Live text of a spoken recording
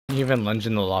even lunge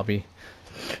in the lobby.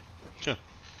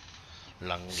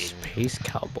 Lunging. Space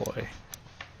cowboy.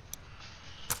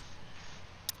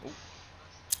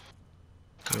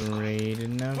 Great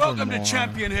enough. Welcome to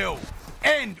Champion Hill.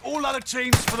 End all other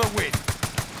teams for the win.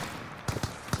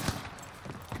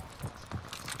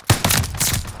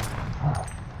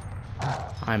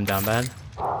 I'm down bad.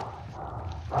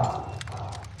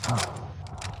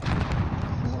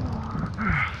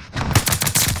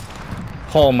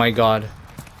 Oh my god.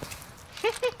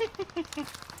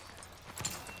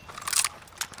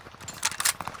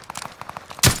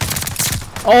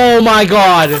 Oh my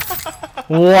god!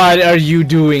 What are you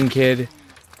doing, kid?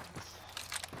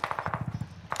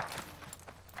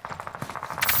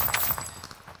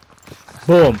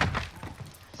 Boom.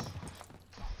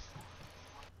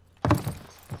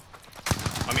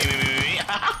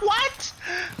 What?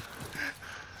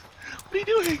 What are you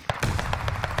doing?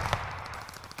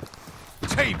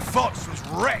 Team Fox was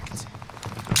wrecked.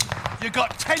 You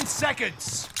got 10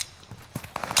 seconds.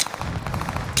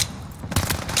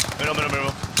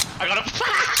 Middle. I got him.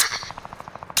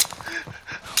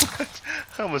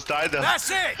 I almost died though. That's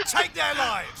it. Take their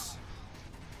lives.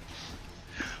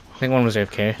 I think one was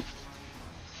AFK.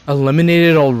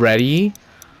 Eliminated already?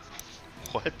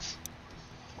 What?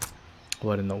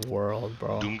 What in the world,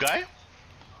 bro? Doom guy?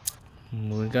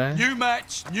 Moon guy? New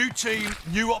match, new team,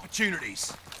 new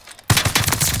opportunities.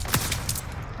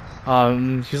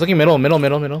 He's looking middle.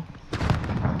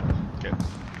 Okay.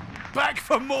 Back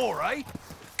for more, eh?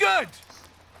 Good.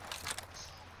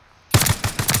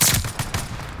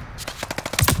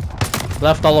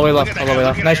 Left, all the way left.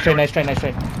 Nice trade.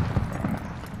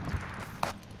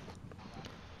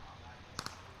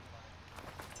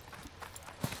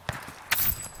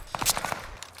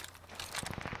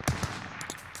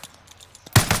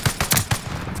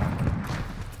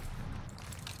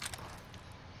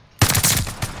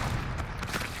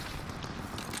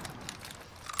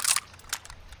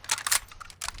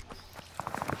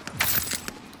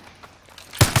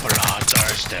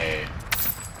 Thursday.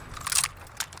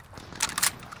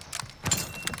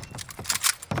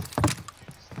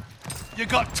 You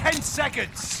got 10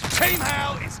 seconds. Team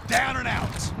Hal is down and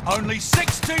out. Only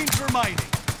 6 teams remaining.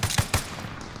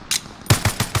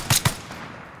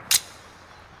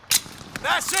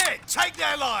 That's it. Take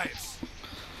their lives.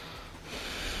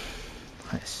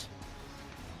 Nice.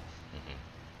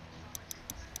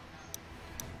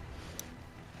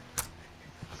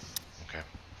 Okay.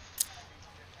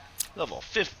 Level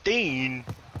 15.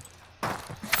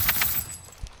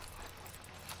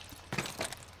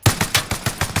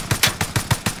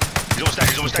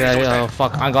 He's almost dead. Oh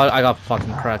fuck! I got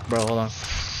fucking cracked, bro. Hold on.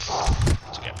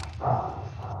 It's okay.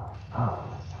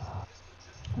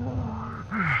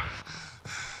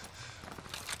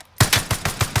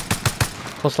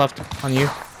 Close left on you.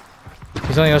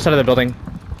 He's on the other side of the building.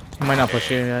 He might not push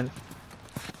you yet.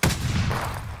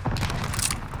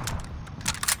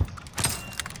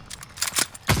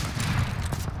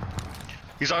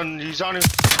 He's on him.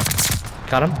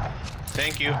 Got him.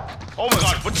 Thank you. Oh my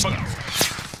god, what the fuck?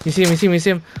 You see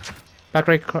him. Back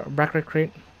right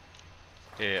crate.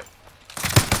 Yeah.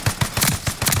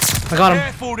 I got him.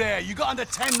 Careful there. You got under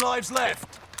 10 lives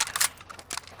left.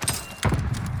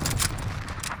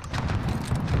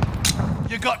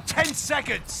 You got 10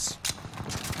 seconds.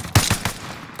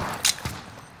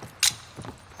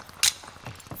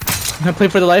 I play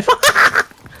for the life.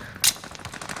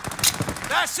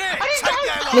 That's it. Take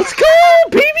their lives. Let's go,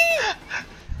 baby.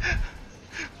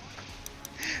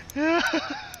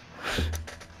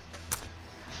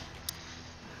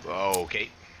 Okay.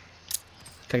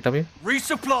 Take W.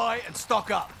 Resupply and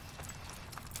stock up.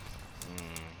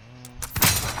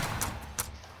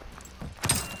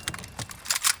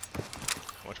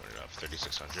 How much money do I have?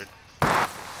 3,600. I'm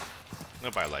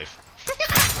gonna buy life.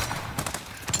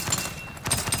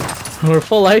 We're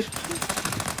full life.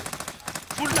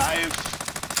 Full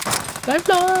life.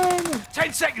 Lifeline.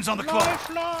 10 seconds on the clock.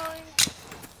 Lifeline.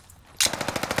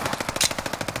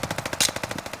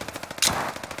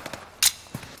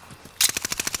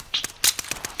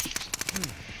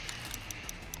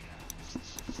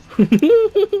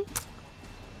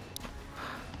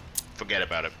 Forget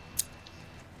about it.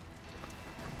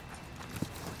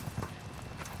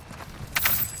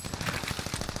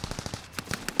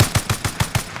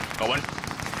 Got one.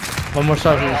 One more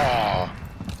shot. Oh.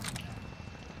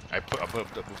 I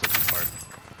moved it too far.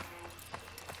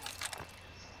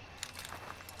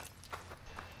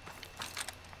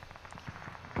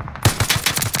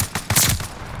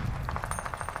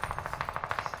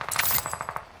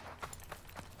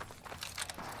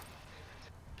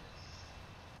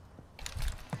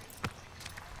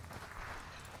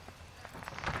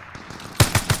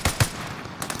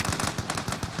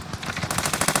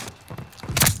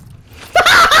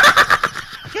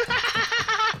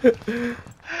 Good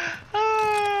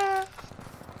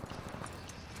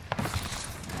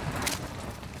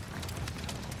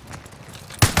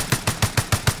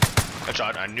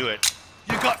shot, I knew it.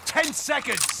 You got 10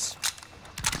 seconds.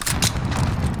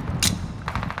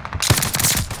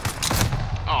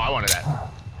 Oh, I wanted that.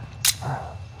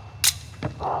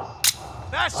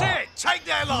 That's it. Take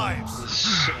their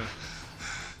lives.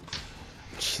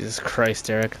 Jesus Christ,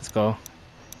 Derek, let's go.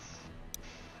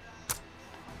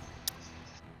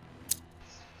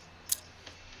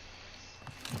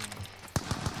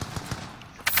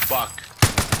 Fuck.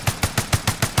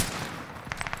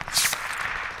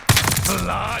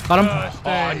 Blood. Got him. Oh,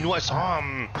 I knew I saw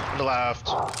him on the left.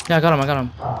 Yeah, I got him. I got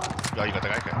him. Oh, you got the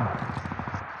guy? Okay.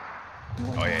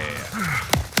 Oh, yeah.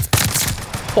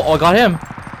 Oh, I got him.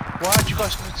 What? You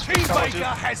guys... Kingmaker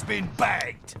has been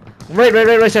bagged. Right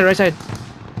side, right side.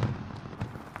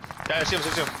 Yeah, I see him.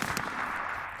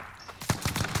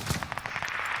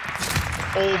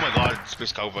 Oh my god,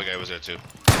 Space Cowboy guy was there too.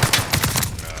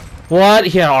 What?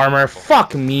 He had armor.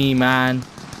 Fuck me, man.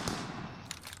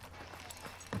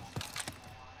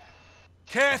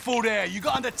 Careful there. You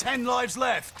got under 10 lives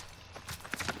left.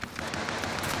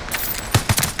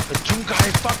 The Doom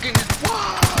guy fucking...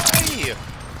 Why?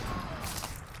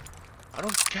 I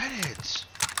don't get it.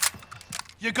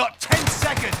 You got 10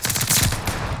 seconds.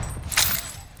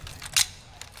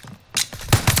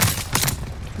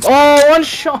 Oh, one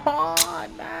shot,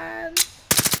 man.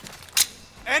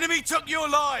 Enemy took your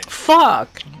life.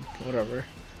 Fuck. Whatever.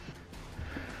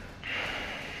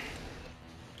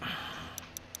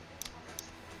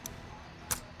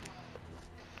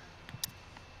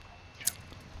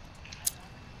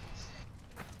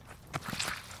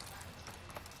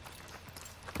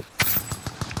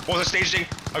 Oh, the staging.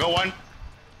 I got one.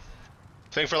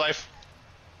 Thing for life.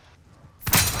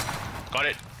 Got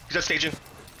it. He's at staging.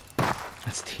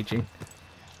 That's teaching.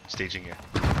 Staging, yeah.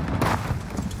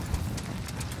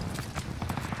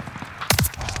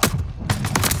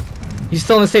 He's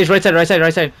still on the stage. Right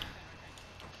side.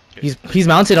 He's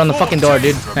mounted on the fucking door,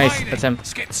 dude. Nice. That's him.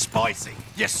 Let's get spicy.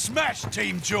 You smashed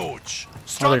Team George.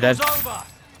 Oh, they're dead. Struggle's over.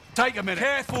 Take a minute.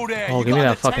 Careful there. Oh, You give me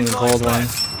got that under 10 fucking lives gold one.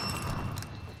 left.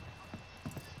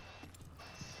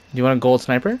 Do you want a gold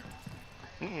sniper?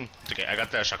 It's okay, I got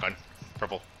the shotgun.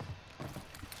 Purple.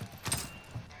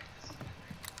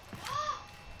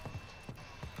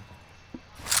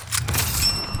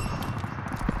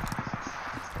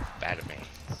 Bad at me.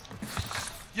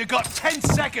 You got 10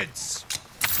 seconds.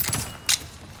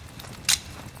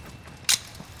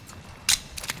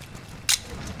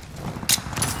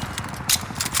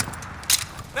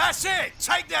 That's it.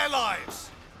 Take their lives.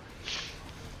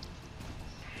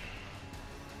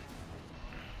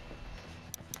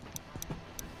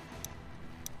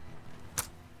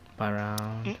 Buy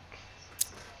round.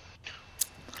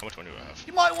 How much money do I have?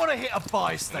 You might want to hit a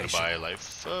buy I'm station. gonna buy a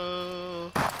life.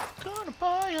 Gonna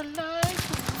buy a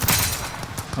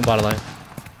life. I bought a life.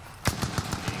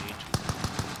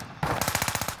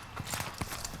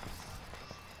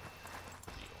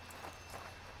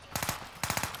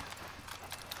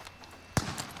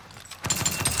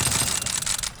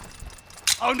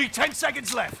 Only 10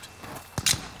 seconds left.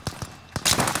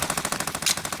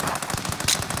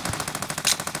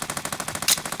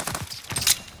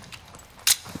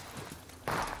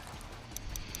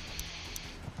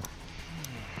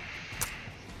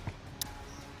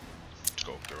 Let's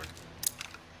go, Darren.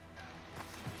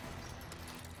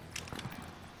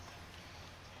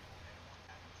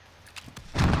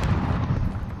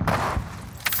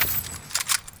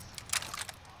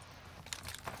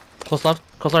 Close left.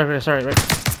 Sorry, right.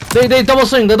 They double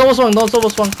swing. They double swung.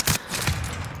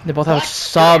 They both have What?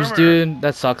 subs, Armor. dude.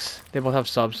 That sucks. They both have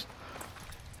subs.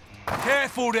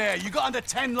 Careful there. You got under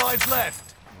 10 lives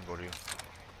left. I'm gonna go to you.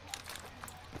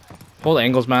 Hold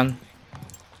angles, man.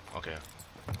 Okay.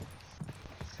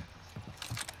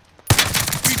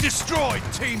 You destroyed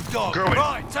Team Dog. Gerwin.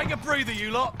 Right, take a breather,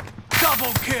 you lot.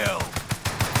 Double kill.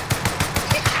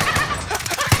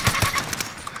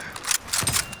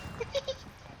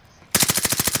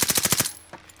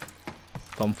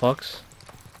 Dumb fucks.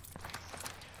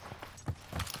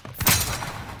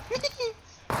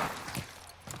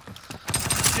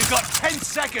 You got 10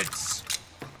 seconds.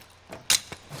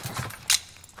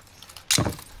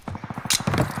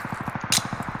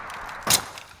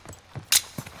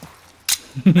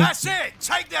 That's it.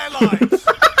 Take their lives.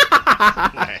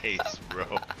 Nice,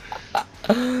 bro.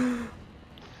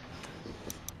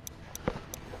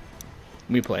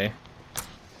 We play.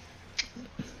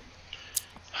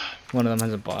 One of them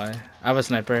has a buy. I have a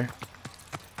sniper.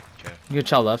 Okay. You can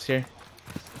child left here.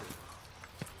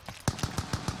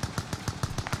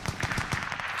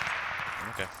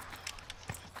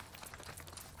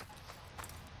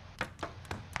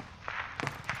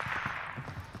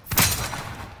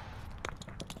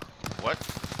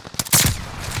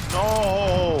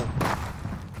 No!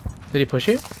 Did he push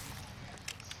you?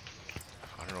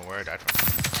 I don't know where I died from.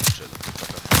 Shit.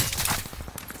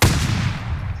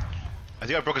 I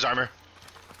think I broke his armor.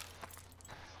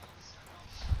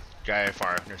 Guy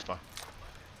far near spawn.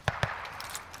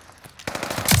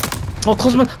 Oh,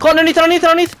 close one. Go underneath, underneath,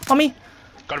 underneath. On me.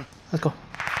 Got him. Let's go.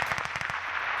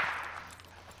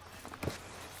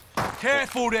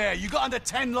 Careful there, you got under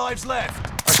 10 lives left.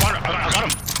 I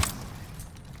got him.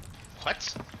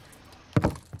 What?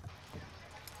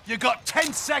 You got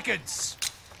 10 seconds.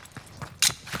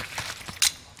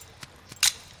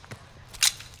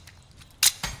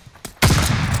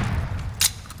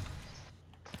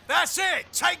 That's it.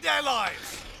 Take their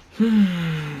lives.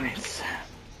 Nice.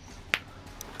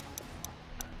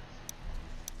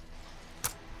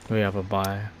 We have a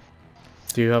buy.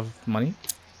 Do you have money?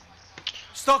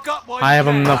 Stock up while I you have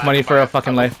can. enough money for a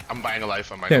fucking life. I'm buying a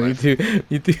life. I'm buying Yeah, a me life. too.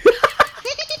 Me too.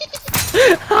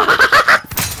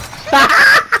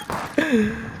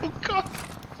 Oh god.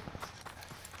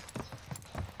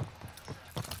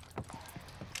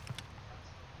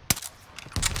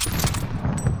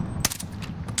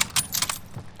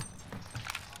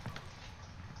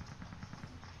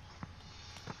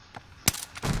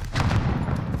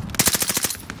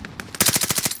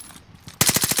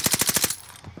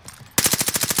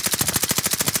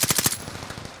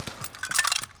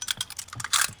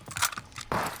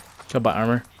 Got buy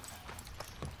armor.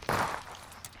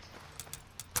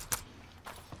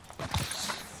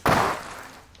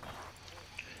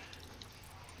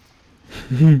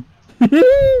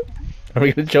 Are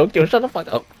we gonna joke? Yo, shut the fuck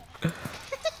up.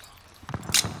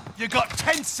 You got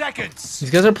 10 seconds.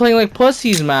 These guys are playing like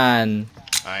pussies, man.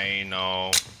 I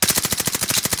know.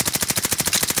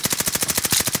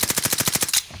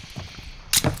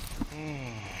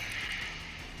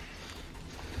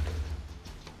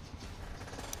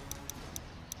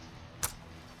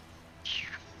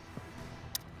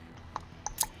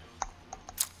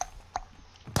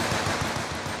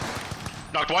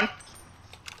 Knocked one.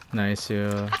 Nice, you.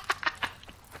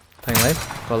 Playing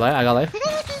life? Go life? I got life.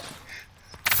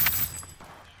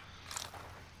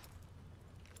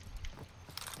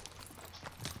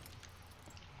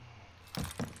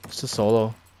 It's a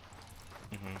solo.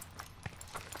 I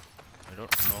don't know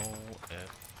if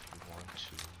you want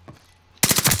to.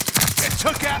 You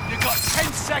took out. You got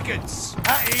 10 seconds.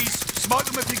 At ease. Smoke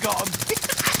them if you got them.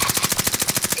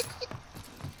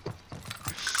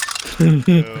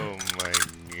 Oh my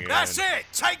god. That's it.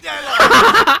 Take their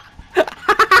lives.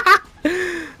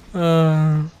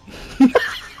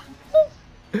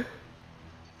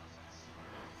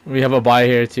 We have a buy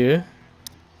here too.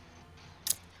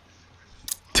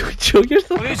 Do we choke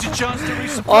yourself? Well, here's your chance to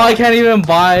resupply. Oh, I can't even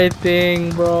buy a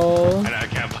thing, bro. I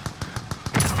can't.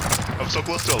 I'm so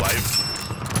close to alive.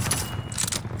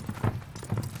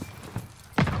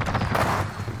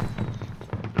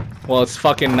 Well, it's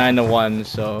fucking 9-1,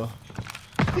 so.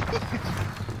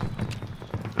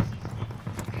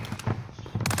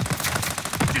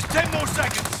 Just 10 more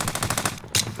seconds.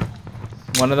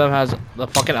 One of them has the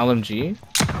fucking LMG,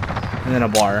 and then a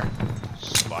bar.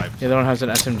 Survived. The other one has an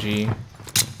SMG.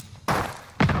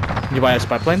 You buy a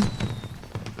spy plane?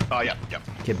 Oh yeah.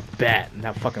 Get bet.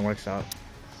 That fucking works out.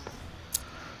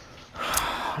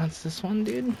 What's this one,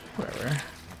 dude? Whatever.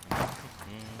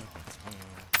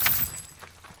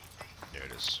 There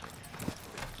it is.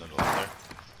 It's on the left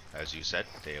there. As you said,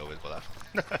 they always go left.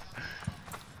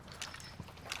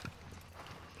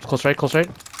 Close right, close right.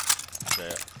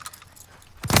 There.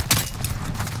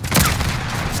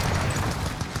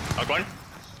 Knocked one.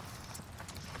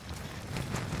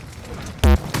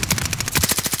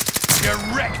 You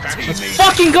wrecked teammate.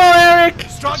 Fucking go, Eric!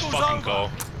 Let's Struggle's fucking over. go.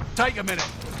 Take a minute.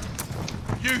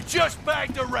 You just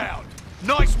bagged a round.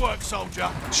 Nice work, soldier.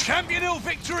 Champion Hill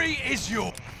victory is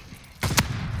yours.